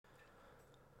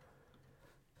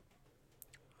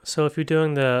So if you're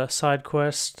doing the side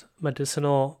quest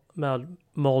Medicinal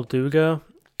Molduga,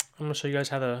 I'm gonna show you guys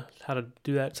how to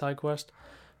do that side quest.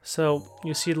 So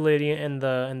you see the lady in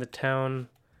the town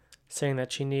saying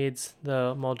that she needs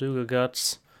the Molduga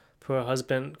guts for her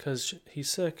husband because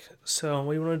he's sick. So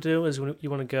what you want to do is you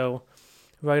want to go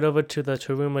right over to the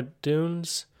Taruma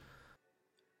Dunes.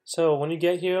 So when you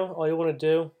get here, all you want to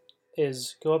do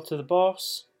is go up to the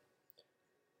boss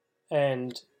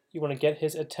and you want to get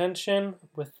his attention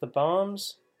with the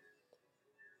bombs.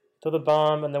 Throw the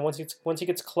bomb, and then once he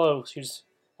gets close, you just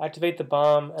activate the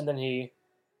bomb, and then you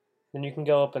can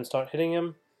go up and start hitting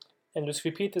him, and just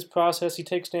repeat this process. He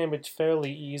takes damage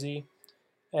fairly easy,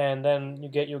 and then you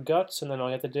get your guts, and then all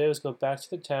you have to do is go back to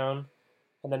the town,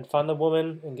 and then find the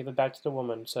woman and give it back to the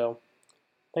woman. So,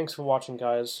 thanks for watching,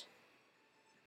 guys.